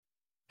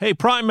Hey,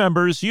 Prime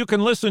members, you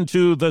can listen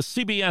to the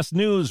CBS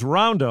News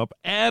Roundup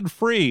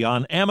ad-free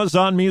on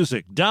Amazon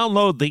Music.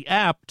 Download the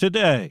app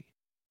today.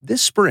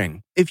 This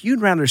spring, if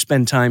you'd rather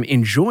spend time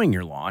enjoying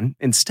your lawn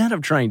instead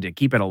of trying to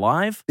keep it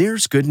alive,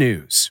 there's good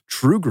news.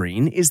 True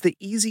Green is the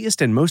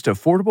easiest and most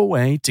affordable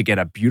way to get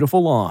a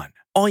beautiful lawn.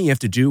 All you have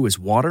to do is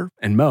water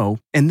and mow,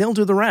 and they'll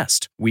do the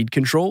rest. Weed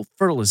control,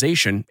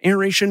 fertilization,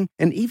 aeration,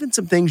 and even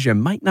some things you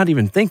might not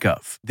even think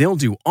of. They'll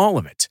do all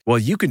of it, while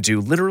you can do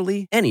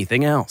literally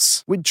anything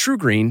else. With True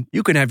Green,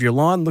 you can have your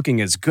lawn looking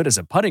as good as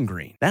a putting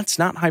green. That's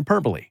not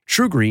hyperbole.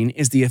 True Green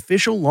is the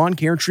official lawn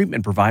care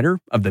treatment provider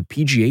of the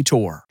PGA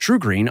Tour. True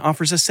Green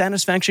offers a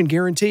satisfaction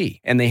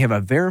guarantee, and they have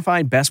a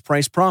verified best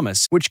price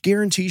promise, which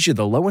guarantees you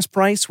the lowest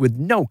price with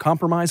no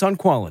compromise on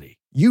quality.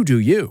 You do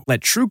you. Let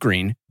True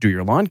Green do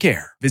your lawn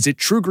care. Visit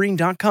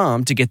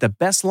TrueGreen.com to get the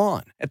best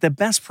lawn at the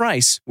best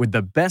price with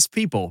the best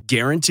people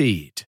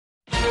guaranteed.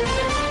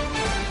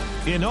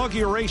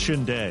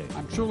 Inauguration Day.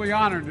 I'm truly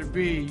honored to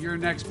be your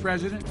next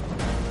president.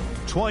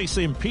 Twice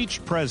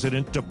impeached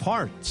president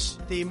departs.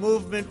 The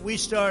movement we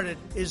started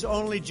is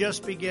only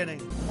just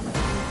beginning.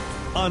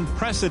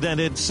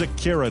 Unprecedented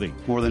security.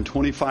 More than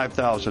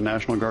 25,000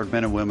 National Guard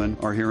men and women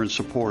are here in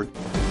support.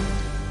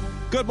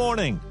 Good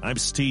morning. I'm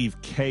Steve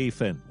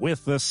Kathan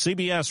with the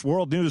CBS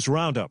World News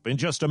Roundup. In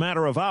just a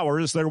matter of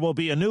hours, there will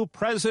be a new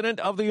president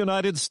of the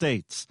United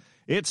States.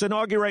 It's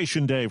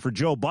Inauguration Day for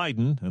Joe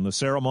Biden, and the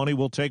ceremony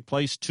will take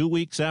place 2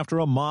 weeks after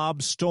a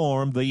mob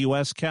stormed the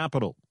U.S.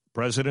 Capitol.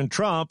 President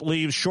Trump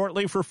leaves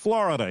shortly for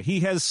Florida.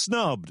 He has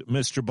snubbed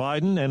Mr.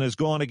 Biden and has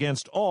gone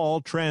against all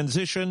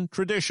transition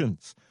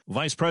traditions.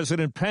 Vice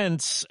President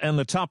Pence and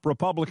the top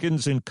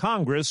Republicans in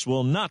Congress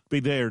will not be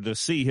there to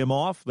see him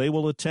off. They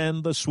will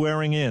attend the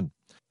swearing-in.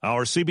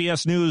 Our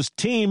CBS News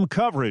team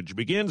coverage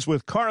begins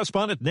with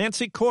correspondent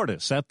Nancy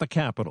Cordes at the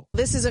Capitol.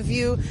 This is a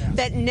view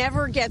that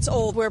never gets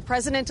old, where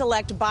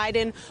President-elect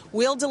Biden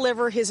will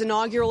deliver his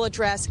inaugural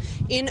address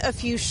in a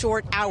few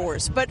short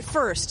hours. But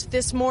first,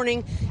 this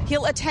morning,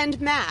 he'll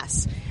attend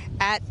Mass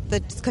at the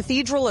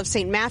Cathedral of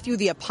St. Matthew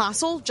the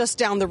Apostle. Just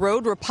down the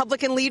road,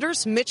 Republican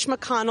leaders Mitch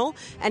McConnell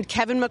and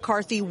Kevin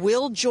McCarthy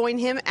will join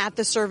him at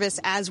the service,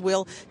 as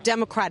will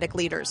Democratic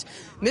leaders.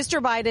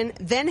 Mr. Biden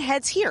then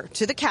heads here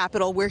to the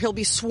Capitol, where he'll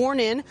be sworn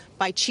in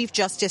by Chief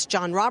Justice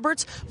John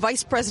Roberts.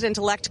 Vice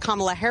President-elect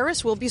Kamala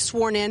Harris will be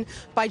sworn in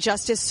by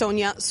Justice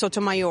Sonia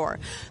Sotomayor.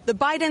 The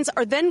Bidens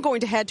are then going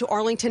to head to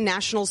Arlington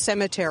National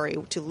Cemetery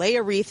to lay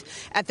a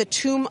wreath at the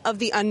Tomb of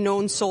the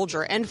Unknown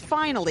Soldier. And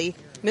finally,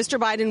 Mr.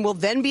 Biden will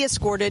then be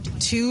escorted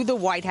to the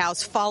White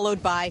House,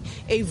 followed by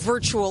a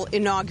virtual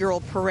inaugural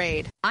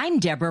parade. I'm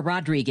Deborah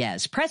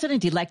Rodriguez.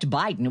 President-elect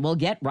Biden will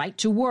get right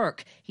to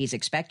work. He's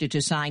expected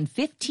to sign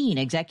 15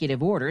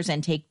 executive orders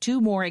and take 2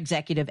 more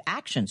executive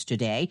actions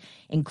today,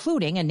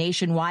 including a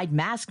nationwide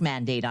mask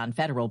mandate on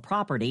federal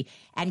property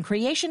and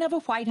creation of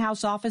a White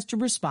House office to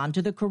respond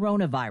to the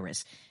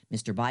coronavirus.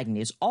 Mr. Biden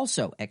is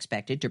also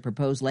expected to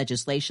propose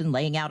legislation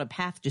laying out a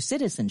path to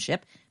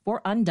citizenship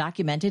for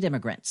undocumented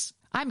immigrants.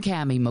 I'm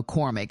Cammie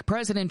McCormick.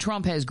 President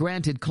Trump has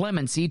granted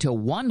clemency to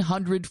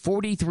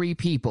 143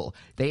 people.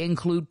 They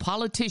include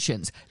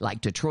politicians like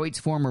Detroit's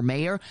former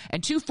mayor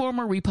and 2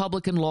 former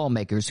Republican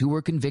lawmakers who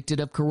were convicted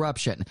of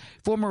corruption.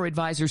 Former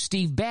advisor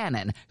Steve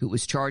Bannon, who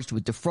was charged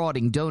with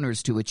defrauding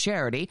donors to a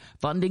charity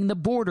funding the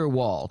border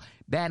wall.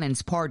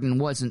 Bannon's pardon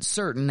wasn't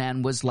certain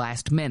and was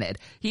last minute.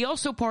 He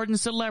also pardoned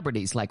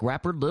celebrities like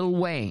rapper Lil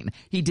Wayne.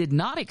 He did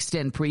not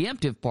extend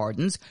preemptive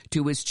pardons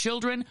to his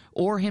children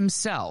or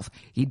himself.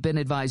 He'd been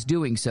advised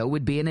doing so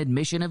would be an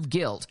admission of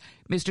guilt.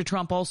 Mr.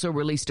 Trump also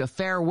released a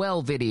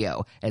farewell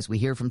video, as we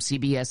hear from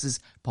CBS's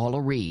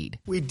Paula Reed.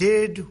 We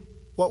did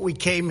what we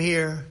came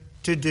here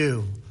to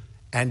do,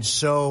 and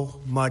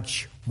so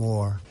much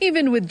more.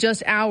 Even with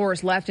just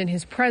hours left in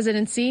his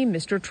presidency,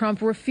 Mr.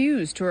 Trump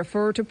refused to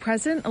refer to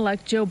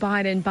President-elect Joe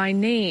Biden by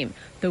name,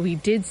 though he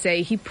did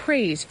say he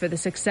praised for the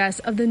success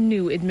of the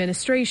new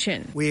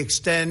administration. We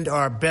extend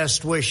our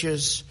best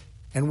wishes,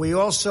 and we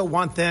also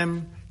want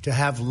them to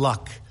have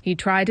luck. He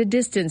tried to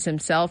distance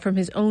himself from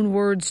his own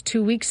words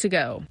 2 weeks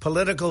ago.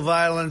 Political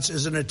violence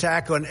is an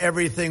attack on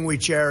everything we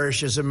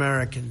cherish as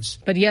Americans.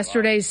 But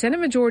yesterday, Senate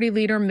Majority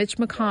Leader Mitch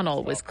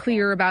McConnell was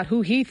clear about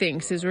who he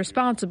thinks is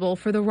responsible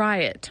for the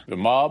riot. The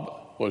mob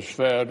was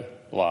fed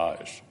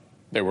lies.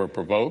 They were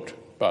provoked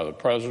by the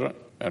president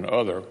and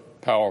other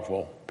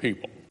powerful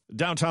people.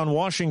 Downtown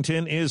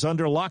Washington is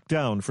under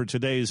lockdown for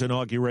today's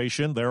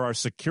inauguration. There are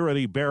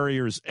security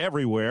barriers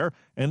everywhere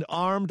and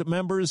armed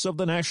members of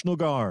the National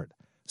Guard.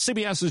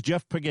 CBS's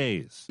Jeff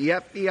Pegues. The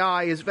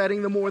FBI is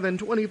vetting the more than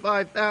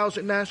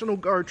 25,000 National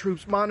Guard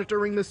troops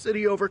monitoring the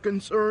city over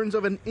concerns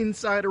of an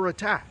insider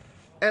attack.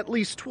 At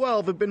least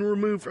 12 have been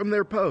removed from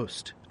their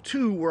post.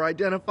 2 were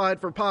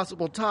identified for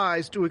possible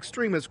ties to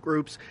extremist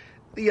groups.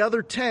 The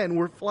other 10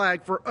 were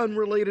flagged for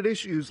unrelated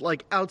issues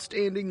like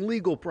outstanding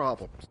legal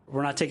problems.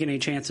 We're not taking any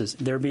chances.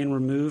 They're being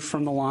removed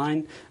from the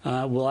line.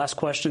 We'll ask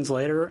questions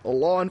later. A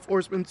law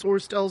enforcement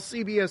source tells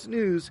CBS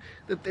News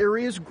that there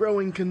is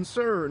growing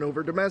concern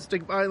over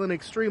domestic violent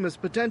extremists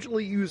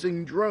potentially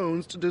using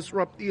drones to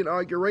disrupt the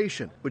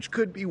inauguration, which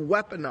could be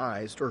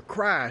weaponized or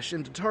crash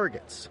into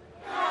targets.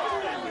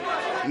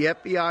 The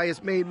FBI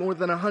has made more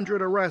than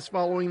 100 arrests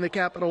following the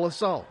Capitol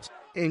assault,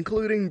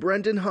 including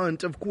Brendan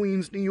Hunt of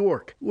Queens, New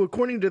York, who,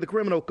 according to the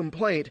criminal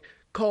complaint,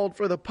 called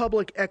for the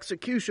public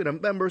execution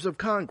of members of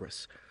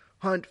Congress.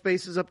 Hunt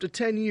faces up to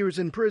 10 years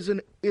in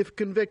prison if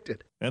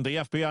convicted. And the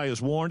FBI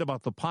has warned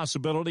about the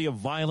possibility of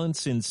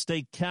violence in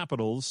state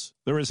capitals.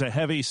 There is a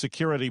heavy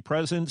security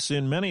presence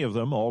in many of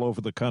them all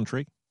over the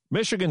country.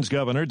 Michigan's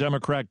governor,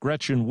 Democrat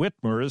Gretchen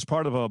Whitmer, is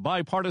part of a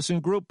bipartisan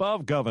group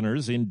of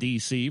governors in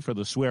D.C. for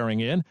the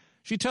swearing-in.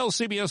 She tells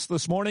CBS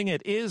This Morning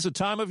it is a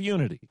time of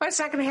unity. It's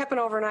not going to happen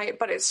overnight,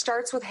 but it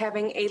starts with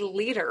having a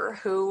leader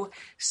who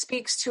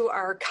speaks to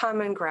our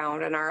common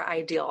ground and our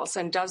ideals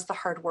and does the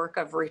hard work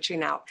of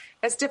reaching out.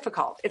 It's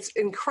difficult. It's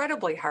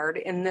incredibly hard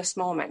in this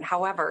moment.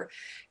 However,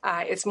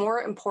 it's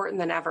more important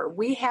than ever.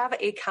 We have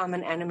a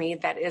common enemy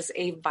that is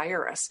a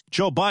virus.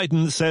 Joe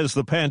Biden says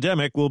the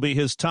pandemic will be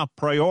his top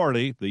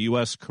priority. The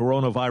U.S.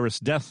 coronavirus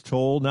death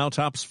toll now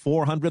tops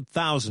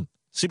 400,000.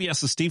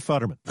 CBS's Steve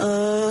Futterman.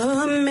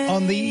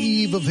 On the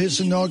eve of his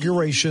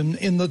inauguration,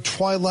 in the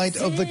twilight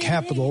of the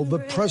Capitol, the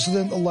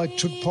president-elect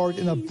took part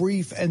in a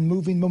brief and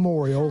moving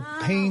memorial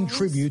paying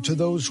tribute to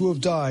those who have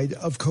died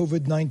of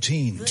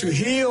COVID-19. To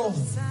heal,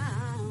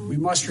 we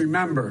must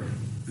remember.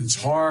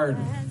 It's hard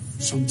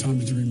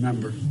sometimes to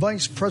remember.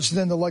 Vice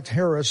President-elect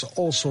Harris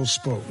also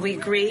spoke. We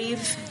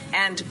grieve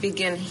and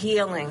begin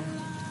healing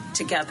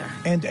together.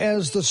 And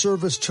as the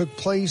service took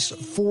place,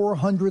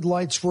 400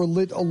 lights were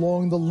lit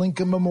along the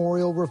Lincoln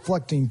Memorial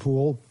reflecting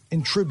pool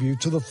in tribute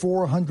to the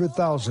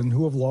 400,000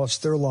 who have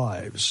lost their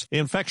lives.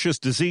 Infectious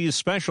disease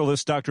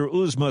specialist Dr.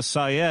 Uzma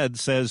Syed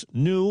says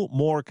new,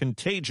 more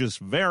contagious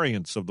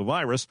variants of the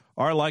virus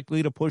are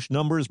likely to push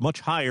numbers much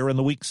higher in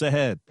the weeks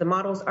ahead. The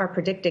models are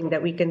predicting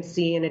that we can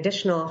see an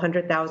additional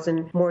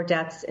 100,000 more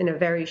deaths in a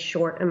very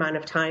short amount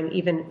of time,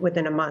 even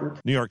within a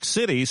month. New York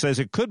City says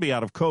it could be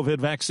out of COVID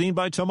vaccine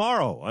by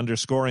tomorrow,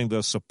 underscoring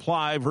the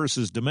supply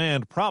versus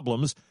demand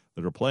problems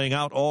that are playing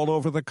out all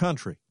over the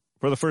country.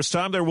 For the first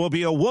time, there will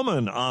be a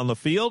woman on the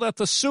field at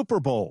the Super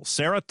Bowl.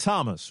 Sarah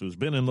Thomas, who's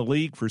been in the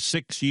league for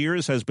 6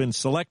 years, has been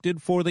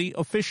selected for the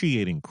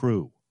officiating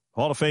crew.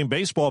 Hall of Fame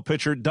baseball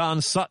pitcher Don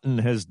Sutton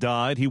has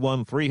died. He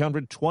won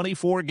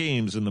 324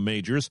 games in the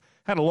majors,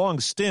 had a long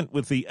stint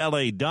with the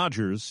L.A.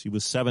 Dodgers. He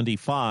was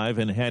 75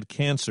 and had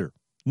cancer.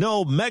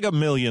 No Mega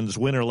Millions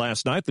winner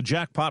last night. The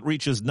jackpot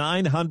reaches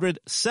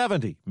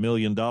 $970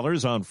 million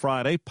on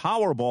Friday.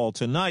 Powerball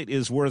tonight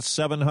is worth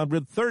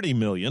 $730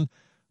 million.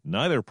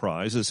 Neither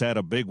prize has had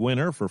a big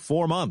winner for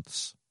 4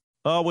 months.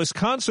 A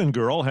Wisconsin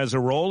girl has a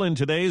role in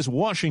today's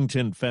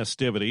Washington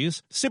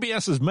festivities.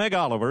 CBS's Meg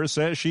Oliver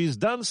says she's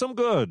done some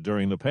good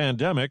during the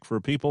pandemic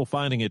for people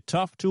finding it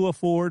tough to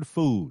afford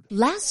food.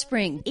 Last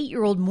spring,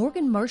 8-year-old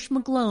Morgan Marsh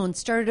McGlone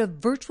started a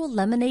virtual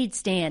lemonade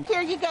stand.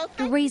 Here you go.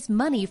 To raise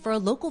money for a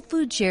local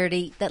food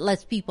charity that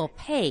lets people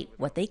pay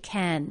what they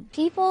can.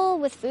 People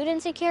with food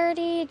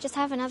insecurity just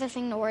have another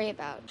thing to worry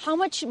about. How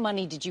much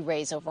money did you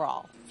raise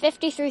overall?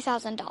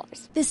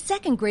 $53,000. The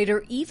second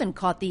grader even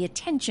caught the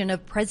attention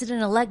of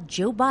President-elect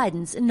Joe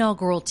Biden's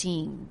inaugural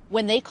team.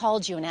 When they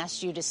called you and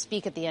asked you to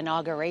speak at the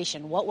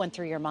inauguration, what went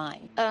through your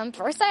mind?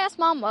 First I asked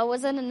Mom what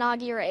was an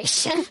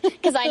inauguration,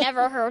 because I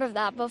never heard of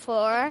that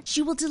before.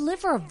 She will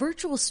deliver a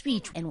virtual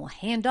speech and will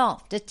hand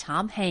off to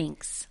Tom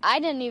Hanks. I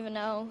didn't even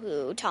know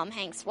who Tom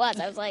Hanks was.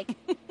 I was like,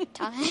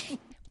 Tom Hanks?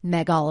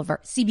 Meg Oliver,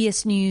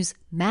 CBS News,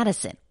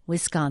 Madison,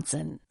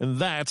 Wisconsin. And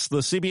that's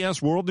the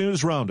CBS World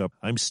News Roundup.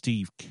 I'm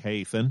Steve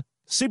Kathan,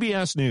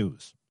 CBS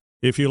News.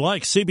 If you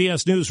like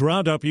CBS News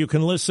Roundup, you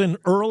can listen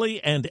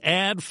early and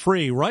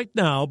ad-free right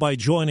now by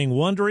joining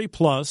Wondery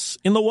Plus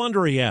in the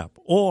Wondery app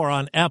or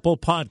on Apple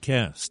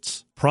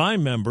Podcasts.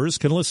 Prime members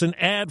can listen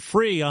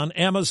ad-free on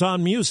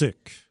Amazon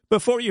Music.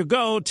 Before you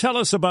go, tell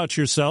us about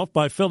yourself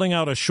by filling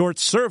out a short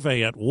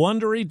survey at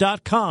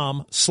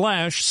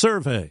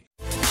Wondery.com/survey.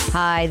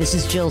 Hi, this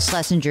is Jill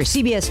Schlesinger,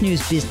 CBS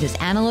News business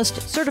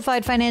analyst,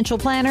 certified financial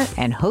planner,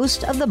 and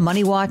host of the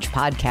Money Watch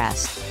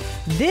podcast.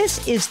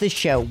 This is the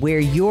show where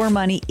your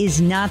money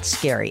is not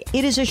scary.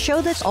 It is a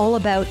show that's all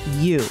about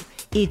you.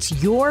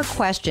 It's your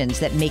questions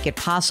that make it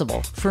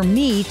possible for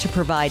me to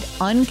provide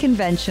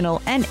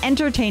unconventional and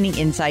entertaining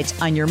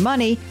insights on your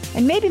money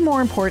and maybe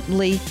more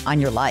importantly,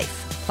 on your life.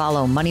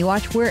 Follow Money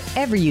Watch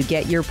wherever you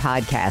get your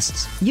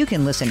podcasts. You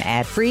can listen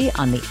ad-free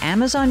on the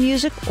Amazon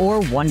Music or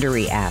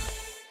Wondery app.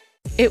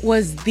 It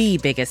was the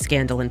biggest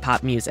scandal in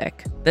pop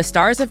music. The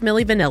stars of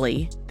Milli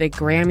Vanilli, the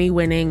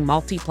Grammy-winning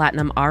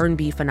multi-platinum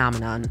R&B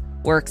phenomenon,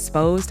 were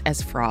exposed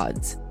as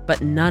frauds.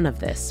 But none of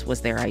this was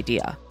their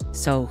idea.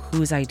 So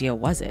whose idea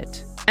was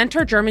it?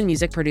 Enter German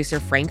music producer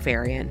Frank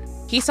Farian.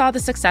 He saw the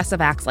success of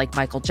acts like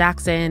Michael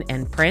Jackson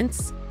and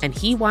Prince, and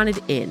he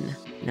wanted in,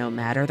 no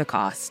matter the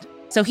cost.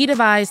 So he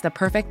devised the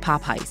perfect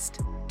pop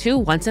heist. Two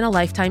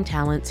once-in-a-lifetime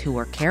talents who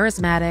were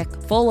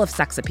charismatic, full of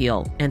sex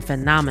appeal, and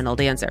phenomenal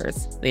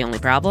dancers. The only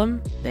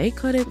problem? They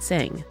couldn't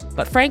sing.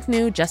 But Frank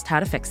knew just how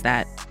to fix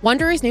that.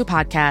 Wondery's new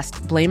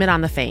podcast, Blame It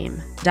on the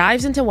Fame,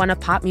 dives into one of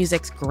pop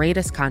music's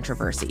greatest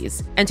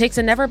controversies and takes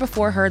a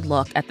never-before-heard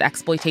look at the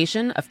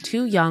exploitation of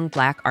two young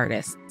Black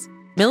artists.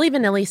 Milli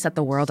Vanilli set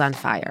the world on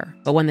fire,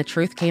 but when the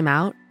truth came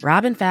out,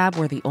 Rob and Fab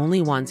were the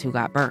only ones who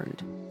got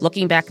burned.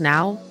 Looking back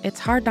now, it's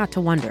hard not to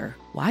wonder,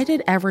 why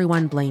did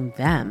everyone blame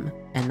them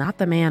and not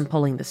the man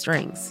pulling the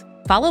strings?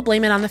 Follow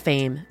Blame It on the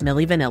Fame,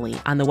 Milli Vanilli,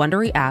 on the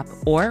Wondery app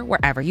or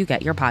wherever you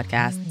get your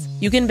podcasts.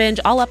 You can binge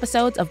all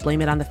episodes of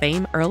Blame It on the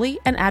Fame early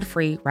and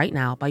ad-free right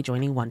now by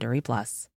joining Wondery Plus.